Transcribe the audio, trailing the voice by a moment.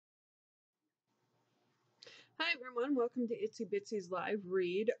Hi everyone, welcome to Itsy Bitsy's live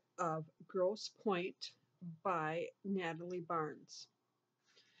read of Grosse Pointe by Natalie Barnes.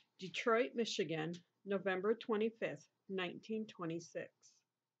 Detroit, Michigan, November 25th, 1926.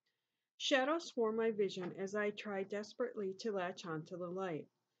 Shadows swarm my vision as I try desperately to latch onto the light,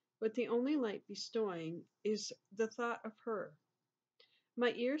 but the only light bestowing is the thought of her.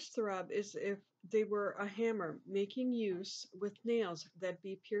 My ears throb as if they were a hammer making use with nails that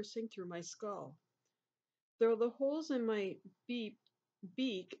be piercing through my skull. Through the holes in my beak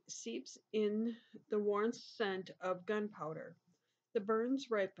seeps in the warm scent of gunpowder. The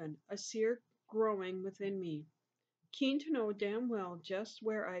burns ripen, a sear growing within me, keen to know damn well just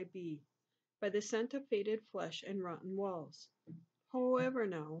where I be, by the scent of faded flesh and rotten walls. However,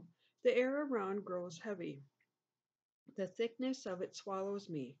 now, the air around grows heavy. The thickness of it swallows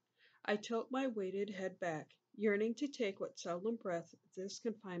me. I tilt my weighted head back, yearning to take what seldom breath this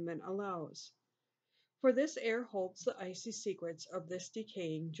confinement allows. For this air holds the icy secrets of this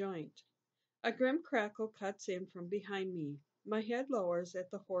decaying joint. A grim crackle cuts in from behind me. My head lowers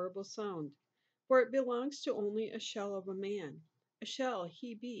at the horrible sound, for it belongs to only a shell of a man. A shell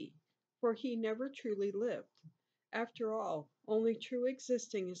he be, for he never truly lived. After all, only true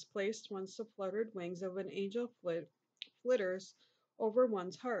existing is placed once the fluttered wings of an angel flitters over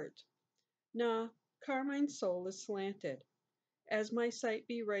one's heart. Nah, Carmine's soul is slanted, as my sight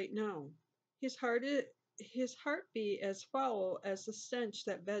be right now. His heart, his heart be as foul as the stench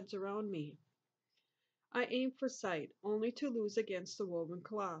that beds around me. I aim for sight, only to lose against the woven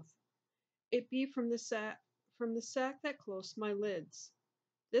cloth. It be from the sack that closed my lids.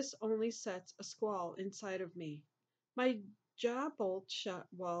 This only sets a squall inside of me. My jaw bolts shut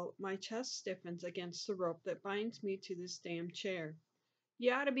while my chest stiffens against the rope that binds me to this damned chair.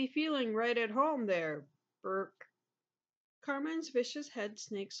 You ought to be feeling right at home there, Burke. Carmine's vicious head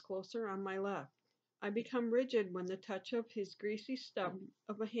snakes closer on my left. I become rigid when the touch of his greasy stub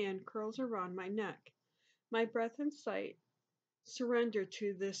of a hand curls around my neck. My breath and sight surrender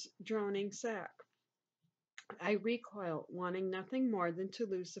to this droning sack. I recoil, wanting nothing more than to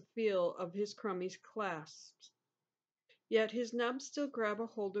lose the feel of his crummy clasps. Yet his nubs still grab a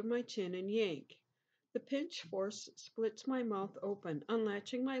hold of my chin and yank. The pinch force splits my mouth open,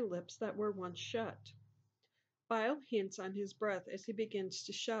 unlatching my lips that were once shut. Bile hints on his breath as he begins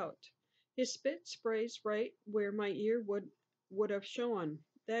to shout. His spit sprays right where my ear would have shown,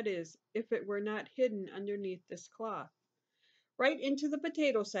 that is, if it were not hidden underneath this cloth. Right into the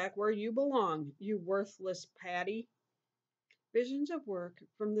potato sack where you belong, you worthless Patty. Visions of work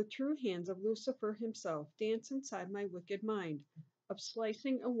from the true hands of Lucifer himself dance inside my wicked mind, of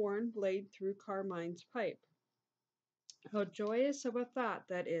slicing a worn blade through Carmine's pipe. How joyous of a thought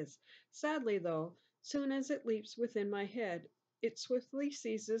that is! Sadly, though, soon as it leaps within my head, it swiftly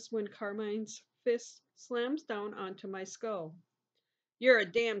ceases when Carmine's fist slams down onto my skull. You're a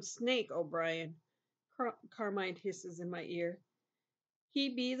damned snake, O'Brien, Carmine hisses in my ear. He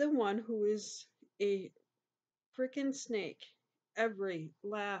be the one who is a frickin' snake. Every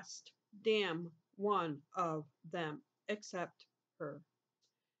last damn one of them, except her.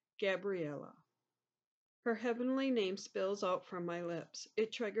 Gabriella. Her heavenly name spills out from my lips.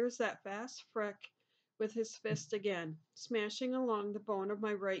 It triggers that fast freck with his fist again, smashing along the bone of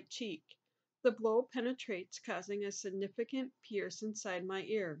my right cheek. The blow penetrates, causing a significant pierce inside my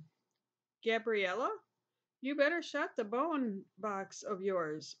ear. Gabriella? You better shut the bone box of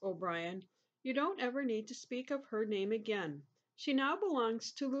yours, O'Brien. You don't ever need to speak of her name again. She now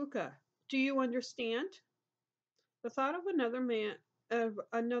belongs to Luca. Do you understand? The thought of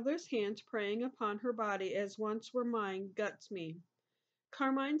another's hands preying upon her body as once were mine guts me.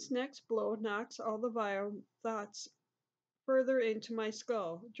 Carmine's next blow knocks all the vile thoughts further into my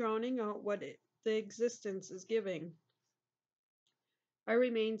skull, drowning out the existence is giving. I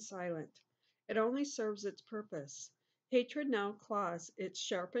remain silent. It only serves its purpose. Hatred now claws its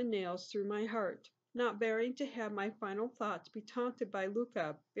sharpened nails through my heart, not bearing to have my final thoughts be taunted by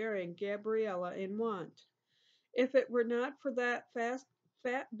Luca, bearing Gabriella in want. If it were not for that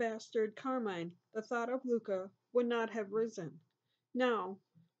fat bastard Carmine, the thought of Luca would not have risen. Now,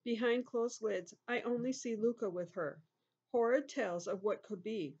 behind closed lids, I only see Luca with her. Horrid tales of what could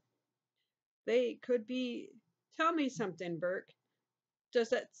be. They could be. Tell me something, Burke. Does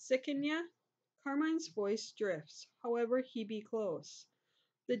that sicken ya? Carmine's voice drifts, however he be close.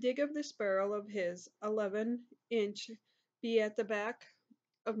 The dig of this barrel of his 11-inch be at the back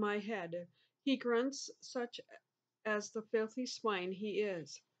of my head. He grunts such as the filthy swine he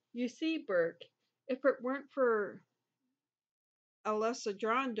is. You see, Burke, if it weren't for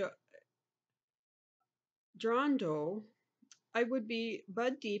Alessandro, I would be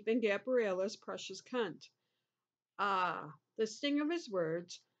bud deep in Gabriella's precious cunt. Ah, the sting of his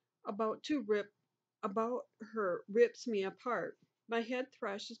words about to rip about her rips me apart. My head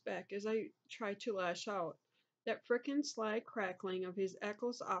thrashes back as I try to lash out. That frickin' sly crackling of his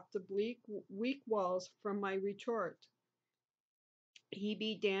echoes off the bleak, weak walls from my retort. He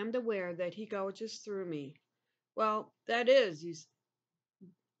be damned aware that he gouges through me. Well, that is, you,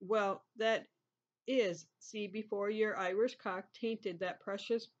 well, that is, see, before your Irish cock tainted that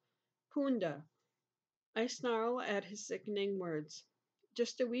precious punda. I snarl at his sickening words.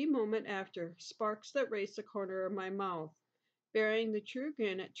 Just a wee moment after, sparks that race the corner of my mouth, bearing the true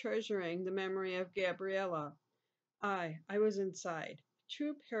grin at treasuring the memory of Gabriella. I was inside.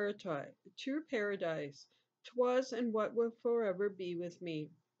 True paradise. 'Twas and what will forever be with me.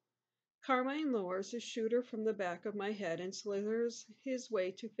 Carmine lowers his shooter from the back of my head and slithers his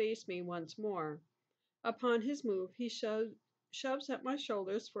way to face me once more. Upon his move, he shoves at my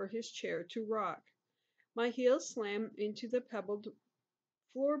shoulders for his chair to rock. My heels slam into the pebbled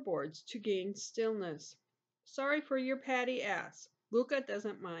floorboards to gain stillness. Sorry for your patty ass. Luca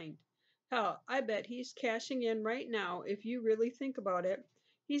doesn't mind. Hell, I bet he's cashing in right now if you really think about it.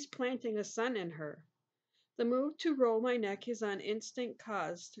 He's planting a son in her. The move to roll my neck is on instinct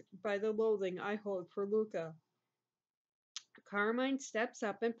caused by the loathing I hold for Luca. Carmine steps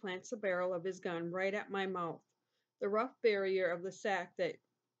up and plants the barrel of his gun right at my mouth. The rough barrier of the sack that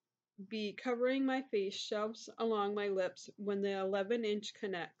be covering my face shoves along my lips when the 11-inch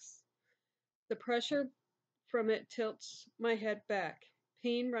connects. The pressure from it tilts my head back.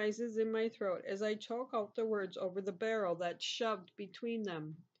 Pain rises in my throat as I choke out the words over the barrel that's shoved between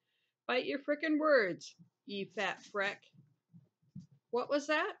them. Bite your frickin' words, ye fat freck. What was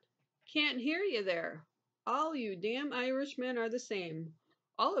that? Can't hear you there. All you damn Irishmen are the same.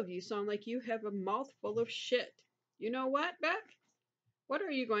 All of you sound like you have a mouthful of shit. You know what, Beck? What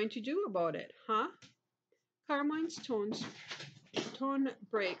are you going to do about it, huh? Carmine's tone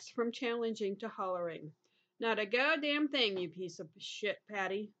breaks from challenging to hollering. Not a goddamn thing, you piece of shit,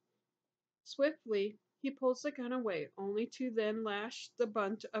 Patty. Swiftly, he pulls the gun away, only to then lash the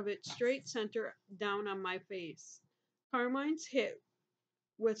butt of it straight center down on my face. Carmine's hit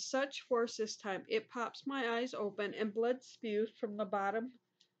with such force this time, it pops my eyes open and blood spews from the bottom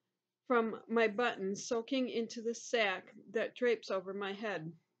from my buttons, soaking into the sack that drapes over my head.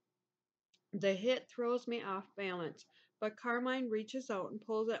 The hit throws me off balance, but Carmine reaches out and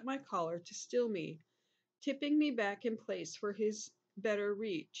pulls at my collar to still me, tipping me back in place for his better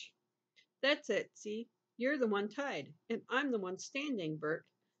reach. That's it, see? You're the one tied, and I'm the one standing, Bert.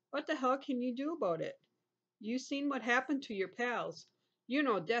 What the hell can you do about it? You seen what happened to your pals. You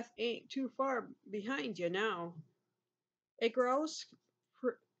know death ain't too far behind you now. A growl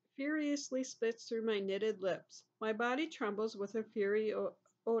furiously splits through my knitted lips. My body trembles with a fury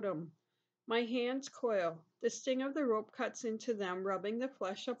odom. My hands coil. The sting of the rope cuts into them, rubbing the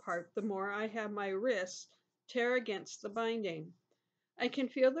flesh apart the more I have my wrists tear against the binding. I can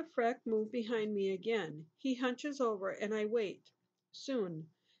feel the Freck move behind me again. He hunches over, and I wait. Soon.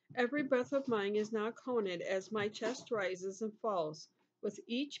 Every breath of mine is now counted as my chest rises and falls with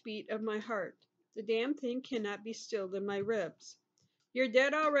each beat of my heart. The damn thing cannot be stilled in my ribs. You're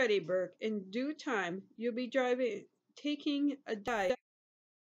dead already, Burke. In due time, you'll be taking a dive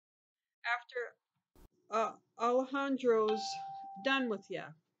after Alejandro's done with ya.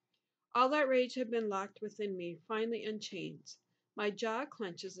 All that rage had been locked within me, finally unchains. My jaw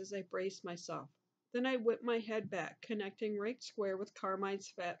clenches as I brace myself. Then I whip my head back, connecting right square with Carmine's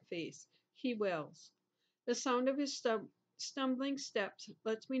fat face. He wails. The sound of his stumbling steps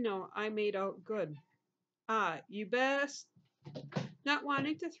lets me know I made out good. Ah, you best. Not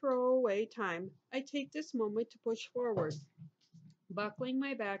wanting to throw away time, I take this moment to push forward, buckling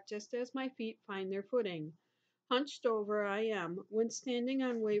my back just as my feet find their footing. Hunched over I am when standing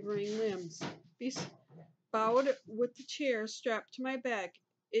on wavering limbs. Bowed with the chair strapped to my back,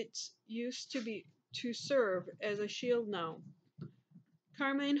 it's used to serve as a shield now.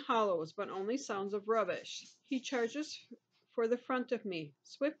 Carmine hollows, but only sounds of rubbish. He charges for the front of me.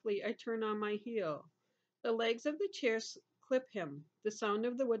 Swiftly I turn on my heel. The legs of the chair clip him. The sound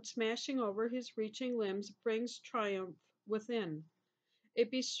of the wood smashing over his reaching limbs brings triumph within. It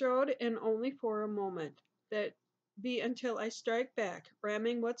be strode and only for a moment. That be until I strike back,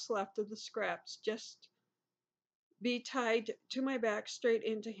 ramming what's left of the scraps just be tied to my back straight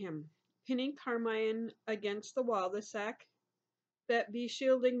into him. Pinning Carmine against the wall, the sack that be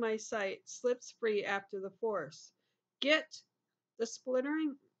shielding my sight slips free after the force. Get! The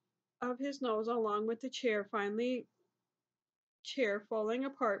splintering of his nose along with the chair falling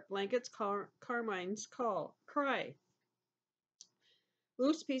apart blankets Carmine's cry.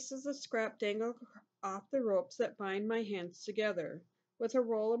 Loose pieces of scrap dangle off the ropes that bind my hands together. With a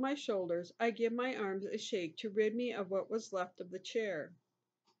roll of my shoulders, I give my arms a shake to rid me of what was left of the chair.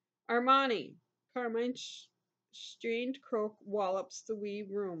 Armani! Carmine's strained croak wallops the wee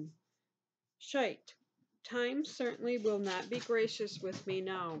room. Shite! Time certainly will not be gracious with me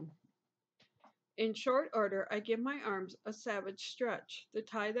now. In short order, I give my arms a savage stretch. The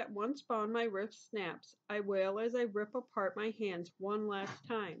tie that once bound my wrist snaps. I wail as I rip apart my hands one last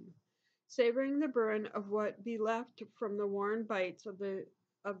time, savoring the burn of what be left from the worn bites of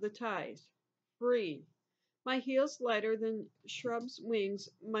the ties. Free! My heels lighter than shrubs' wings,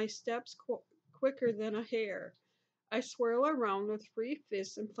 my steps quicker than a hare. I swirl around with free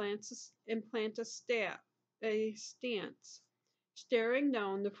fists and plant a stance, staring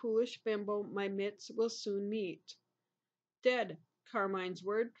down the foolish bimbo my mitts will soon meet. Dead, Carmine's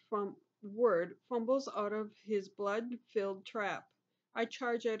word fumbles out of his blood-filled trap. I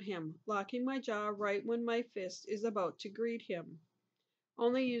charge at him, locking my jaw right when my fist is about to greet him,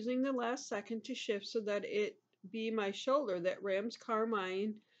 only using the last second to shift so that it be my shoulder that rams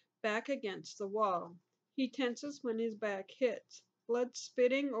Carmine back against the wall. He tenses when his back hits, blood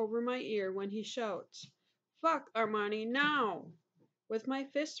spitting over my ear when he shouts, "Fuck, Armani, now!" With my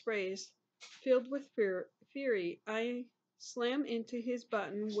fist raised, filled with fury, I slam into his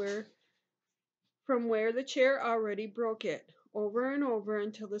button from where the chair already broke it, over and over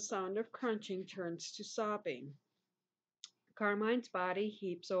until the sound of crunching turns to sobbing. Carmine's body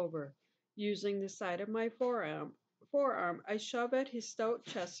heaps over. Using the side of my forearm, I shove at his stout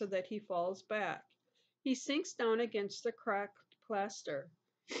chest so that he falls back. He sinks down against the cracked plaster.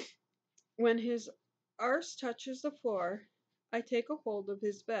 When his arse touches the floor, I take a hold of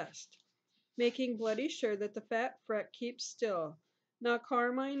his vest, making bloody sure that the fat freck keeps still. Now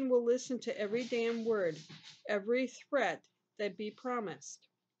Carmine will listen to every damn word, every threat that be promised.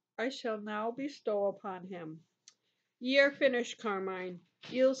 I shall now bestow upon him. Ye're finished, Carmine.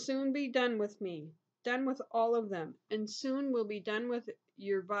 You'll soon be done with me, done with all of them, and soon will be done with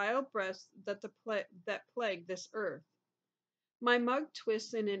your vile breasts that plague this earth. My mug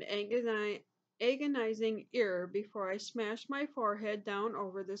twists in an agonizing error before I smash my forehead down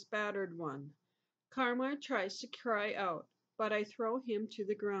over this battered one. Carmine tries to cry out, but I throw him to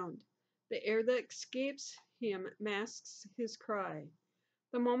the ground. The air that escapes him masks his cry.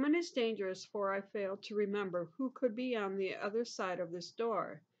 The moment is dangerous, for I fail to remember who could be on the other side of this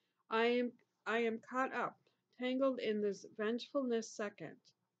door. I am caught up, tangled in this vengefulness second.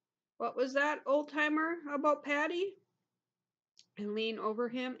 What was that, old timer, about Patty? And lean over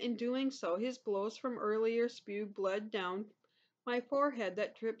him. In doing so, his blows from earlier spew blood down my forehead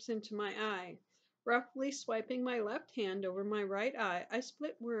that drips into my eye. Roughly swiping my left hand over my right eye, I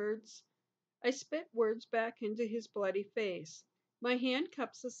spit words back into his bloody face. My hand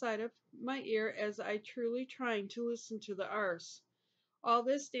cups the side of my ear as I truly trying to listen to the arse. All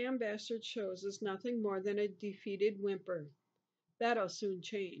this damn bastard shows is nothing more than a defeated whimper. That'll soon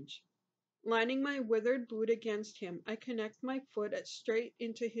change. Lining my withered boot against him, I connect my foot straight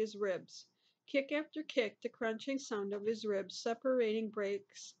into his ribs. Kick after kick, the crunching sound of his ribs separating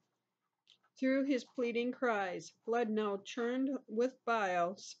breaks through his pleading cries. Blood now churned with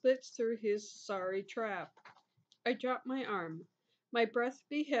bile splits through his sorry trap. I drop my arm. My breath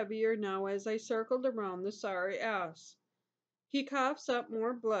be heavier now as I circled around the sorry ass. He coughs up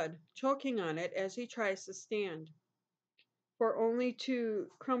more blood, choking on it as he tries to stand, for only to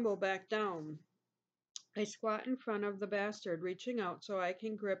crumble back down. I squat in front of the bastard, reaching out so I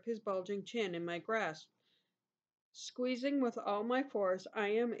can grip his bulging chin in my grasp. Squeezing with all my force, I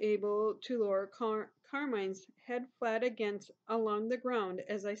am able to lower Carmine's head flat against along the ground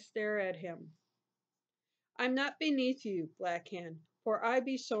as I stare at him. I'm not beneath you, Blackhand, for I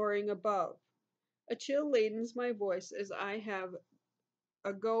be soaring above. A chill ladens my voice as I have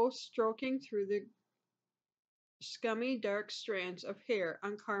a go stroking through the scummy dark strands of hair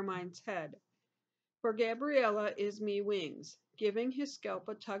on Carmine's head. For Gabriella is me wings. Giving his scalp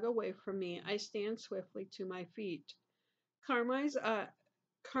a tug away from me, I stand swiftly to my feet. Carmine's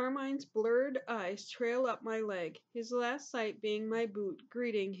blurred eyes trail up my leg, his last sight being my boot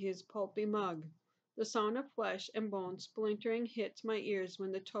greeting his pulpy mug. The sound of flesh and bone splintering hits my ears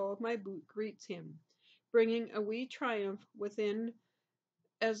when the toe of my boot greets him, bringing a wee triumph within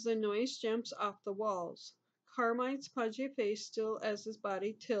as the noise jumps off the walls. Carmine's pudgy face still as his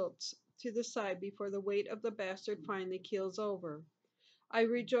body tilts to the side before the weight of the bastard finally keels over. I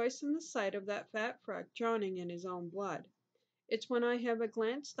rejoice in the sight of that fat freck drowning in his own blood. It's when I have a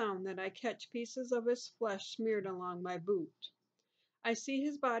glance down that I catch pieces of his flesh smeared along my boot. I see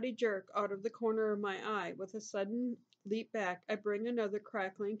his body jerk out of the corner of my eye with a sudden leap back. I bring another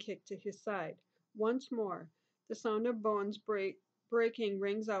crackling kick to his side. Once more, the sound of bones breaking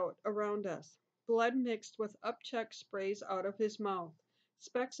rings out around us. Blood mixed with upchuck sprays out of his mouth.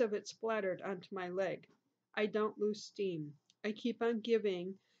 Specks of it splattered onto my leg. I don't lose steam. I keep on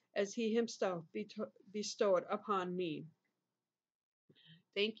giving as he himself bestowed upon me.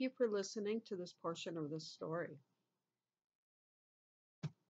 Thank you for listening to this portion of the story.